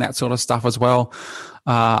up doing that sort of stuff as well.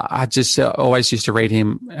 I just always used to read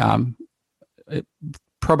him.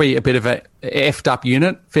 Probably a bit of a effed up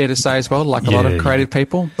unit, fair to say as well, like a lot of creative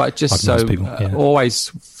people, but just like so always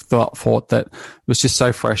thought that it was just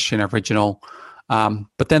so fresh and original.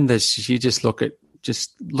 But then you just look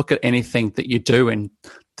at anything that you do, and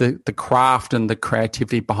the craft and the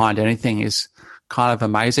creativity behind anything is kind of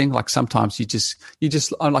amazing. Like sometimes you just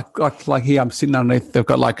like here I'm sitting underneath. They've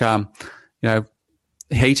got like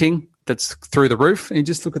heating that's through the roof, and you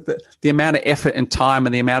just look at the amount of effort and time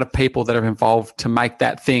and the amount of people that are involved to make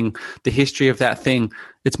that thing, the history of that thing.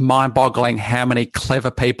 It's mind-boggling how many clever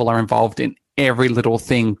people are involved in every little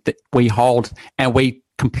thing that we hold, and we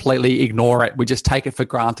completely ignore it. We just take it for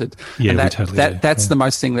granted. Yeah, and that's the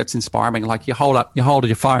most thing that's inspiring. Like you hold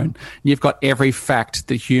your phone, and you've got every fact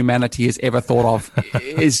that humanity has ever thought of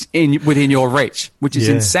is within your reach, which is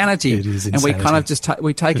insanity. It is insanity. And we kind of just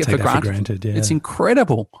we take it for granted. Yeah. It's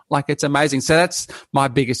incredible. Like it's amazing. So that's my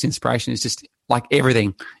biggest inspiration. Is just like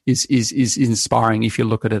everything is inspiring if you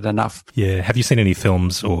look at it enough. Yeah. Have you seen any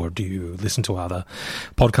films, or do you listen to other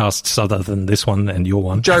podcasts other than this one and your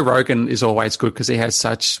one? Joe Rogan is always good because he has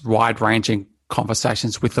such wide-ranging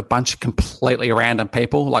conversations with a bunch of completely random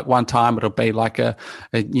people. Like one time it'll be like a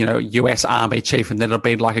US Army chief, and then it'll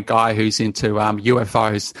be like a guy who's into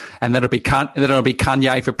UFOs, and then it'll be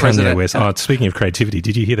Kanye for president. Kanye West. Speaking of creativity,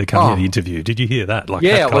 did you hear the Kanye interview? Did you hear that? Like,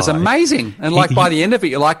 yeah, it was amazing. And by the end of it,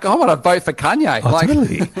 you're like, I want to vote for Kanye.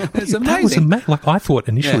 Totally. It's amazing. That was amazing. Like I thought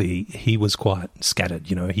initially he was quite scattered.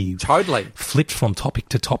 He totally flipped from topic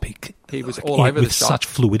to topic. He was all over with such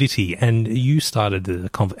fluidity. And you started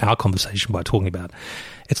our conversation by talking about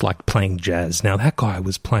it's like playing jazz. Now, that guy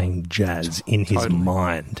was playing jazz in his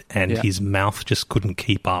mind, and his mouth just couldn't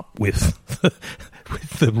keep up with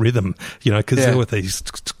the rhythm, because there were these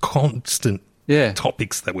constant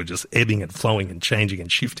topics that were just ebbing and flowing and changing and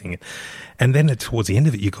shifting. And then towards the end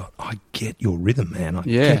of it, you go, I get your rhythm, man. I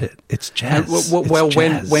get it. It's jazz.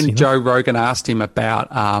 When Joe Rogan asked him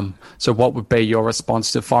about, so what would be your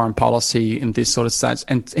response to foreign policy in this sort of sense?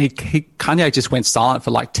 And Kanye just went silent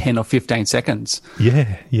for like 10 or 15 seconds.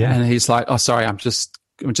 Yeah. And he's like, oh, sorry, I'm just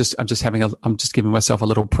giving myself a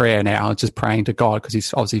little prayer now. I'm just praying to God, because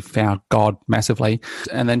he's obviously found God massively.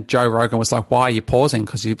 And then Joe Rogan was like, why are you pausing?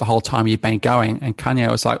 Because the whole time you've been going. And Kanye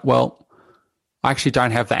was like, well, I actually don't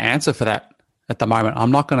have the answer for that at the moment.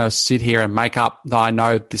 I'm not going to sit here and make up that I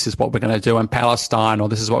know this is what we're going to do in Palestine, or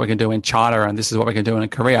this is what we're going to do in China, and this is what we're going to do in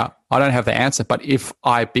Korea. I don't have the answer. But if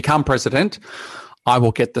I become president, I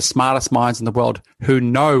will get the smartest minds in the world who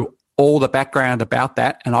know all the background about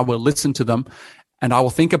that, and I will listen to them. And I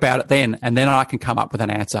will think about it then, and then I can come up with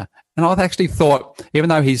an answer. And I've actually thought, even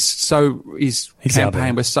though his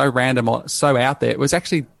campaign was so random or so out there, it was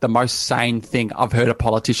actually the most sane thing I've heard a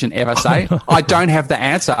politician ever say. I don't have the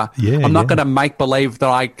answer. I'm not going to make believe that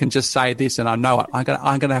I can just say this and I know it. I'm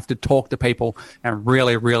going to have to talk to people and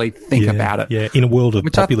really, really think about it. Yeah, in a world of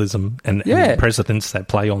populism and presidents that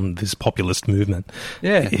play on this populist movement,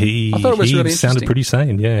 I thought it was really sounded pretty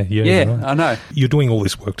sane. Yeah, right. I know. You're doing all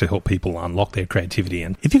this work to help people unlock their creativity.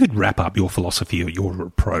 And if you could wrap up your philosophy or your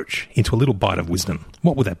approach into a little bite of wisdom,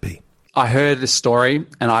 what would that be? I heard this story,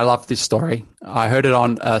 and I love this story. I heard it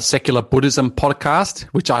on a secular Buddhism podcast,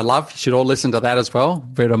 which I love. You should all listen to that as well. A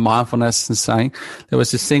bit of mindfulness and saying. There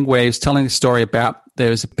was this thing where he was telling a story about,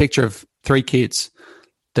 there was a picture of 3 kids.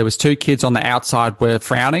 There was 2 kids on the outside were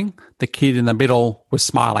frowning. The kid in the middle was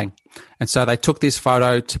smiling. And so they took this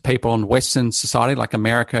photo to people in Western society, like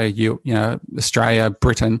America, Australia,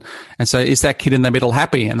 Britain. And so, is that kid in the middle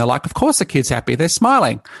happy? And they're like, of course the kid's happy. They're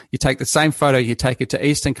smiling. You take the same photo, you take it to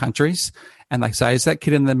Eastern countries, and they say, is that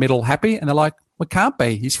kid in the middle happy? And they're like, well, it can't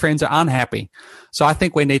be. His friends are unhappy. So I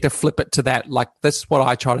think we need to flip it to that. Like, that's what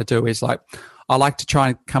I try to do, is like, I like to try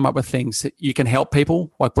and come up with things that you can help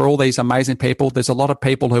people. Like, we're all these amazing people. There's a lot of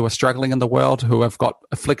people who are struggling in the world, who have got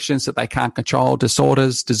afflictions that they can't control,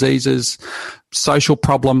 disorders, diseases, social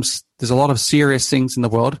problems. There's a lot of serious things in the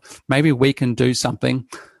world. Maybe we can do something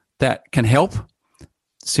that can help,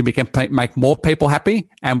 so we can make more people happy.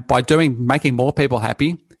 And by making more people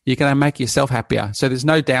happy, you're going to make yourself happier. So there's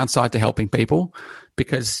no downside to helping people,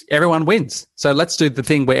 because everyone wins. So let's do the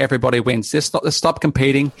thing where everybody wins. Let's stop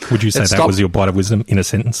competing. Would you say that was your bite of wisdom in a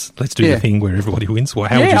sentence? Let's do the thing where everybody wins? Well,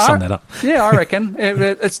 how would you sum that up? I reckon.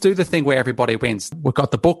 Let's do the thing where everybody wins. We've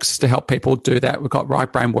got the books to help people do that. We've got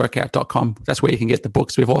rightbrainworkout.com. That's where you can get the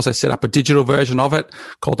books. We've also set up a digital version of it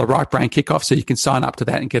called the Right Brain Kickoff, so you can sign up to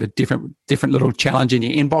that and get a different little challenge in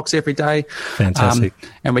your inbox every day. Fantastic.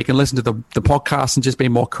 And we can listen to the podcast and just be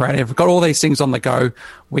more creative. We've got all these things on the go.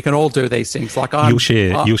 We can all do these things. Like you'll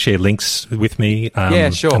share links with me. Yeah,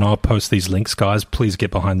 sure. And I'll post these links, guys. Please get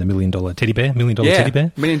behind the $1 million teddy bear. $1 million teddy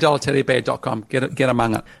bear. $1millionteddybear.com. Get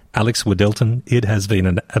among it. Alex Wadelton, it has been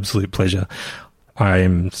an absolute pleasure. I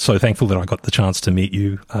am so thankful that I got the chance to meet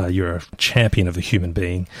you. You're a champion of a human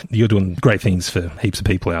being. You're doing great things for heaps of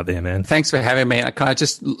people out there, man. Thanks for having me. Can I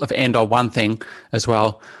just end on one thing as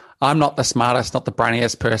well? I'm not the smartest, not the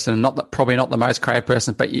brainiest person, probably not the most creative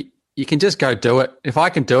person, but you can just go do it. If I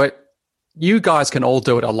can do it, you guys can all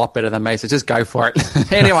do it a lot better than me, so just go for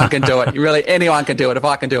it. Anyone can do it. Really, anyone can do it. If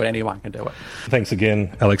I can do it, anyone can do it. Thanks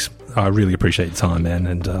again, Alex. I really appreciate your time, man.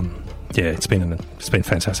 And yeah, it's been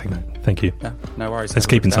fantastic, mate. Thank you. No worries. Let's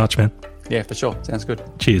keep in touch, man. Yeah, for sure. Sounds good.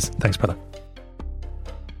 Cheers. Thanks, brother.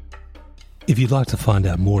 If you'd like to find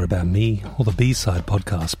out more about me or the B-Side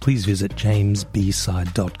podcast, please visit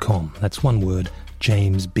jamesbside.com. That's one word,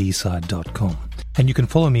 jamesbside.com. And you can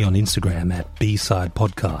follow me on Instagram at B-Side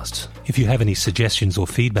Podcast. If you have any suggestions or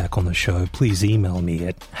feedback on the show, please email me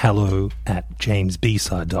at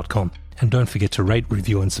hello@jamesbside.com. And don't forget to rate,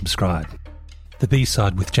 review and subscribe. The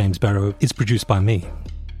B-Side with James Barrow is produced by me,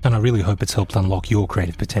 and I really hope it's helped unlock your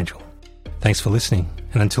creative potential. Thanks for listening,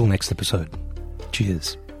 and until next episode,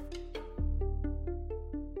 cheers.